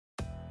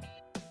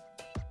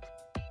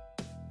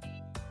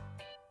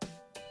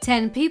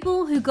10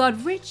 people who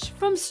got rich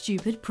from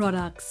stupid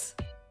products.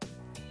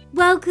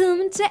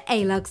 Welcome to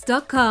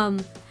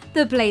Alux.com,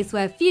 the place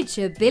where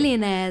future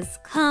billionaires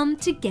come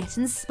to get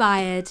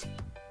inspired.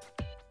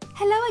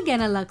 Hello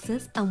again,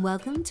 Aluxers, and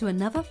welcome to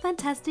another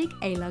fantastic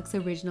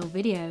Alux original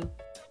video.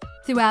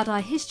 Throughout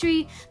our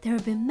history, there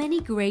have been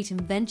many great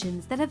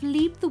inventions that have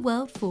leaped the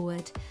world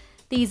forward.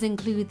 These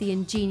include the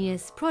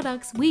ingenious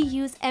products we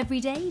use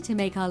every day to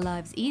make our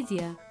lives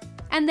easier.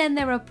 And then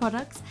there are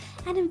products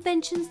and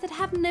inventions that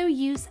have no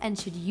use and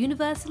should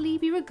universally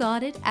be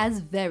regarded as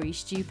very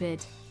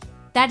stupid.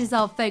 That is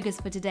our focus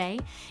for today: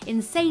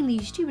 insanely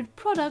stupid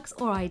products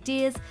or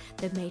ideas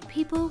that made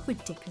people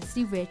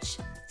ridiculously rich.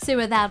 So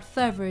without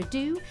further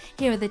ado,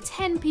 here are the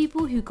 10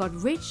 people who got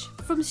rich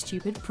from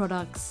stupid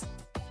products.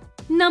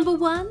 Number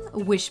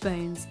 1.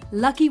 Wishbones,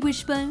 Lucky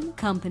Wishbone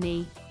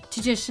Company.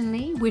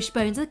 Traditionally,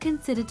 wishbones are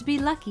considered to be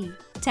lucky.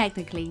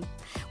 Technically,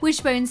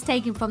 wishbones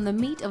taken from the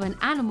meat of an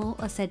animal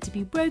are said to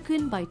be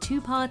broken by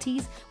two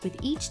parties, with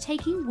each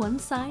taking one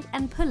side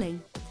and pulling.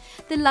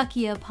 The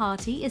luckier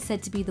party is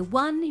said to be the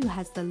one who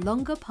has the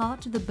longer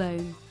part of the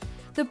bone.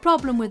 The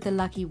problem with the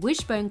Lucky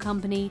Wishbone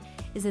Company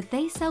is that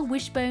they sell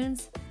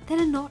wishbones that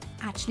are not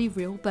actually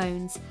real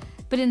bones,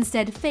 but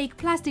instead fake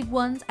plastic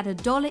ones at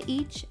 $1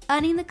 each,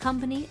 earning the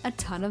company a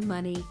ton of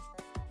money.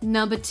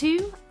 Number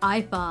 2.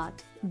 iFart,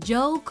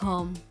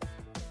 Joel.com.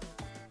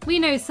 We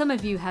know some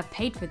of you have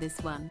paid for this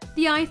one.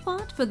 The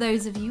iFart, for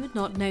those of you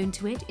not known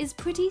to it, is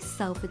pretty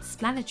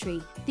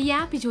self-explanatory. The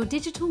app is your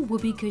digital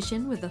whoopee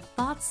cushion with a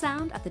fart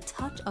sound at the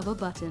touch of a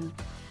button.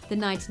 The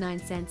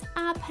 99-cent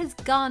app has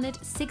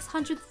garnered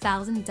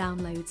 600,000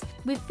 downloads,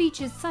 with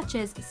features such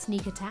as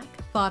Sneak Attack,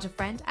 Fart a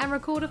Friend, and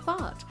Record a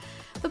Fart.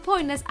 The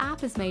pointless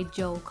app has made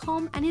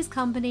Joel.com and his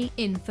company,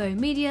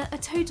 Infomedia, a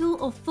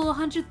total of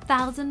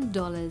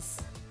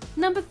 $400,000.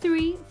 Number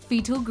 3.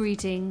 Fetal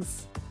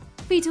Greetings.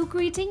 Fetal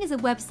Greeting is a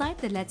website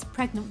that lets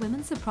pregnant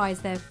women surprise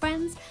their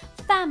friends,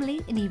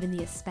 family, and even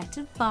the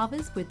expectant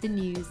fathers with the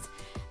news.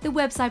 The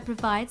website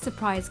provides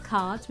surprise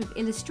cards with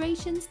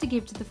illustrations to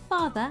give to the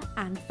father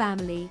and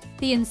family.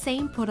 The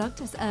insane product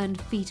has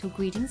earned Fetal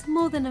Greetings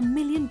more than $1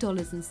 million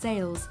in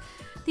sales.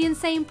 The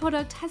insane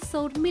product has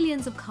sold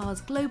millions of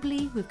cars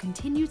globally, with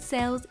continued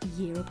sales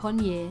year upon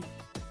year.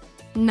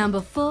 Number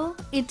 4.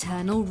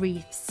 Eternal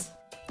Reefs.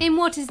 In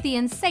what is the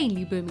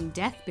insanely booming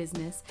death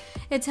business,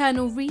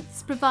 Eternal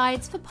Reefs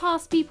provides for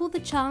past people the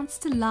chance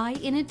to lie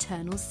in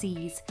eternal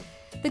seas.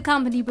 The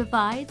company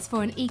provides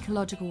for an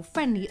ecological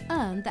friendly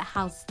urn that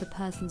houses the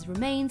person's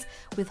remains,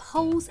 with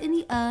holes in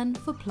the urn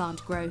for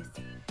plant growth.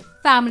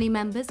 Family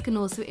members can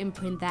also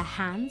imprint their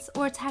hands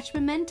or attach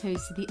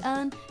mementos to the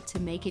urn to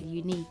make it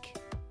unique.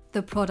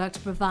 The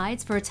product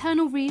provides for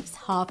Eternal Reefs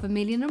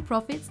 $500,000 in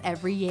profits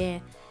every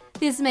year.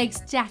 This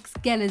makes Jack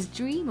Geller's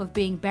dream of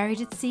being buried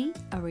at sea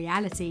a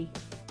reality.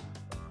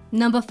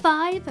 Number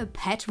 5.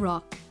 Pet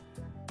Rock.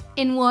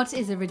 In what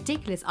is a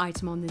ridiculous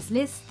item on this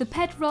list, the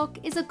pet rock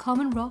is a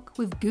common rock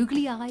with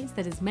googly eyes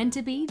that is meant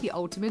to be the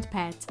ultimate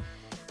pet.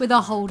 With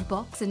a hold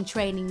box and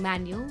training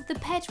manual, the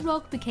pet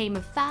rock became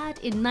a fad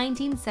in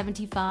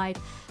 1975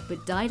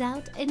 but died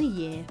out in a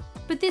year.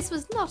 But this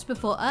was not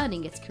before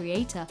earning its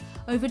creator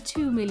over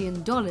 $2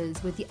 million,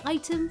 with the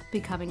item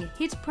becoming a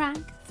hit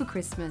prank for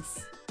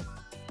Christmas.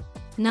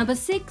 Number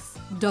 6.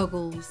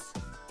 Doggles.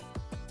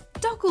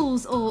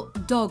 Doggles, or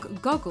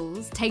dog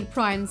goggles, take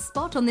prime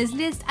spot on this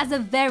list as a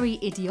very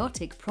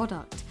idiotic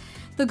product.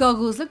 The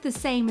goggles look the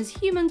same as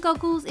human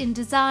goggles in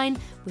design,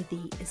 with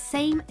the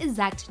same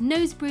exact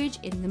nose bridge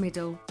in the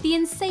middle. The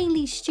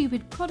insanely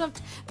stupid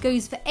product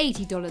goes for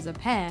 $80 a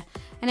pair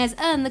and has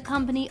earned the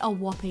company a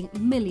whopping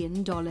 $1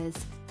 million.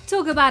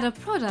 Talk about a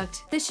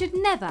product that should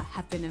never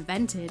have been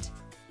invented.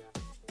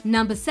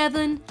 Number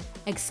 7.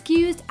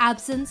 Excused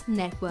Absence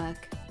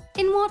Network.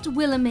 In what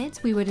we'll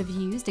admit we would have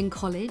used in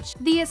college,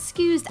 the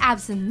Excused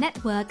Absence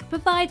Network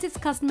provides its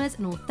customers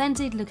an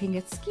authentic-looking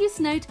excuse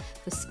note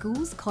for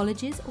schools,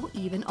 colleges, or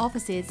even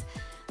offices.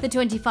 The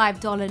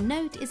 $25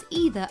 note is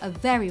either a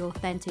very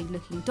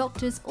authentic-looking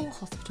doctor's or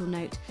hospital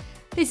note.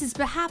 This is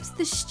perhaps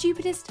the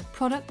stupidest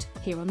product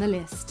here on the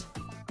list.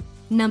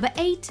 Number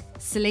 8.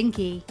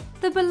 Slinky.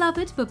 The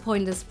beloved but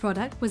pointless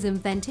product was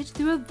invented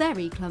through a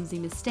very clumsy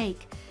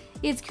mistake.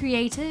 Its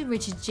creator,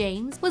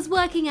 Richest, was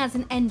working as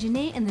an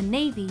engineer in the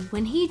Navy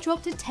when he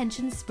dropped a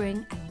tension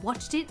spring and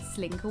watched it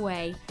slink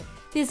away.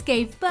 This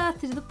gave birth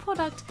to the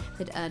product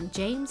that earned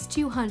James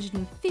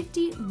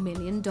 $250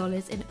 million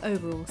in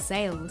overall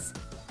sales.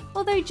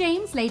 Although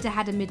James later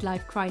had a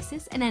midlife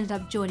crisis and ended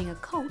up joining a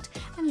cult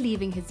and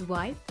leaving his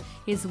wife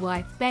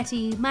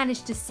Betty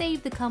managed to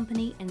save the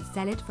company and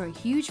sell it for a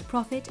huge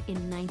profit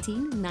in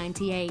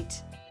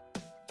 1998.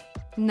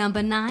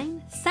 Number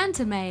 9.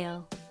 Santa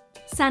Mail.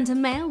 Santa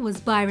Mail was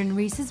Byron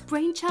Reese's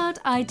brainchild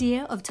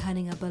idea of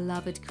turning a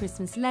beloved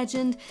Christmas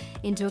legend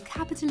into a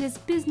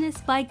capitalist business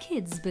by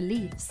kids'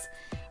 beliefs.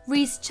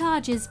 Reese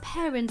charges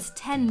parents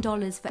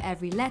 $10 for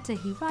every letter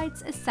he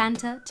writes as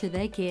Santa to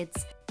their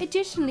kids.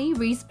 Additionally,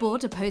 Reese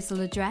bought a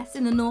postal address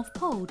in the North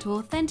Pole to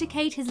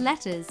authenticate his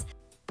letters.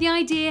 The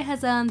idea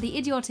has earned the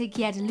idiotic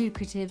yet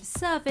lucrative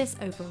service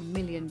over $1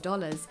 million.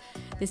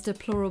 This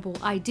deplorable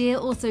idea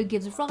also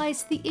gives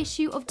rise to the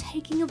issue of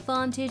taking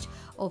advantage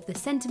of the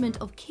sentiment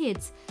of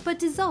kids, but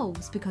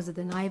dissolves because of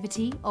the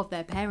naivety of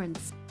their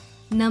parents.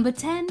 Number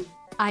 10.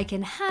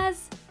 Icon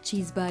has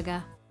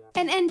cheeseburger.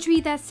 An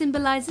entry that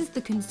symbolizes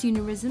the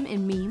consumerism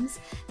in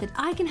memes that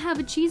I can have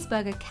a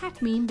cheeseburger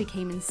cat meme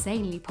became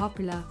insanely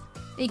popular.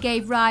 It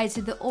gave rise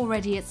to the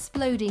already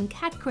exploding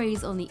cat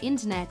craze on the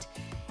internet.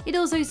 It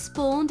also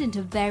spawned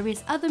into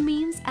various other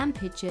memes and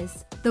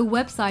pictures. The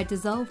website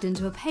dissolved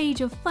into a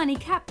page of funny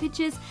cat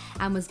pictures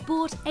and was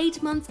bought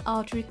 8 months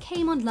after it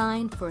came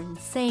online for an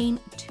insane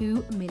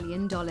 $2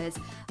 million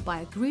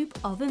by a group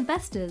of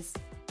investors.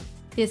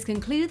 This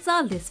concludes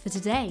our list for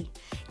today.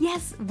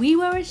 Yes, we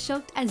were as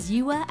shocked as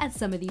you were at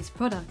some of these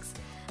products,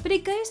 but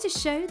it goes to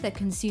show that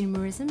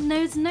consumerism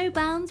knows no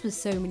bounds with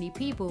so many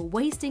people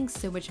wasting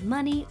so much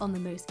money on the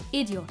most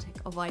idiotic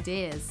of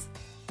ideas.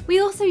 We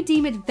also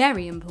deem it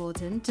very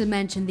important to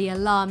mention the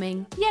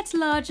alarming, yet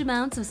large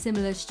amounts of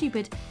similar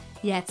stupid,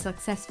 yet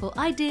successful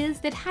ideas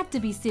that had to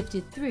be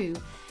sifted through,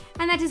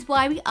 and that is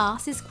why we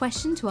asked this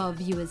question to our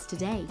viewers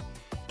today.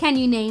 Can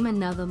you name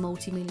another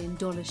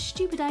multi-million-dollar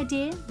stupid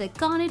idea that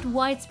garnered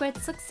widespread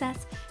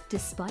success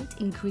despite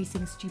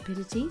increasing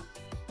stupidity?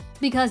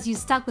 Because you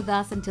stuck with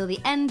us until the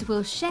end,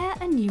 we'll share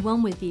a new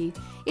one with you.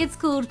 It's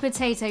called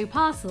Potato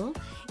Parcel.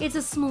 It's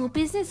a small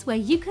business where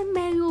you can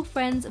mail your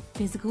friends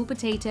physical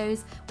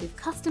potatoes with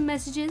custom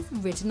messages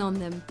written on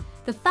them.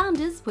 The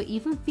founders were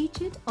even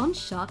featured on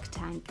Shark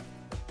Tank.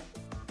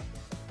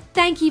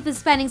 Thank you for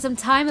spending some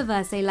time with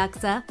us,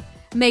 Alux.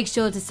 Make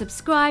sure to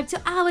subscribe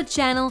to our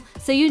channel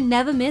so you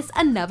never miss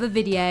another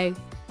video.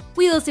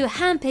 We also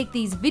handpick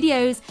these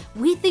videos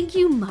we think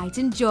you might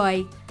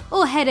enjoy,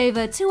 or head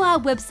over to our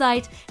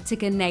website to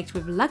connect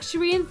with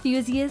luxury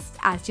enthusiasts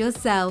as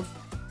yourself.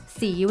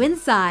 See you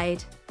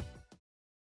inside.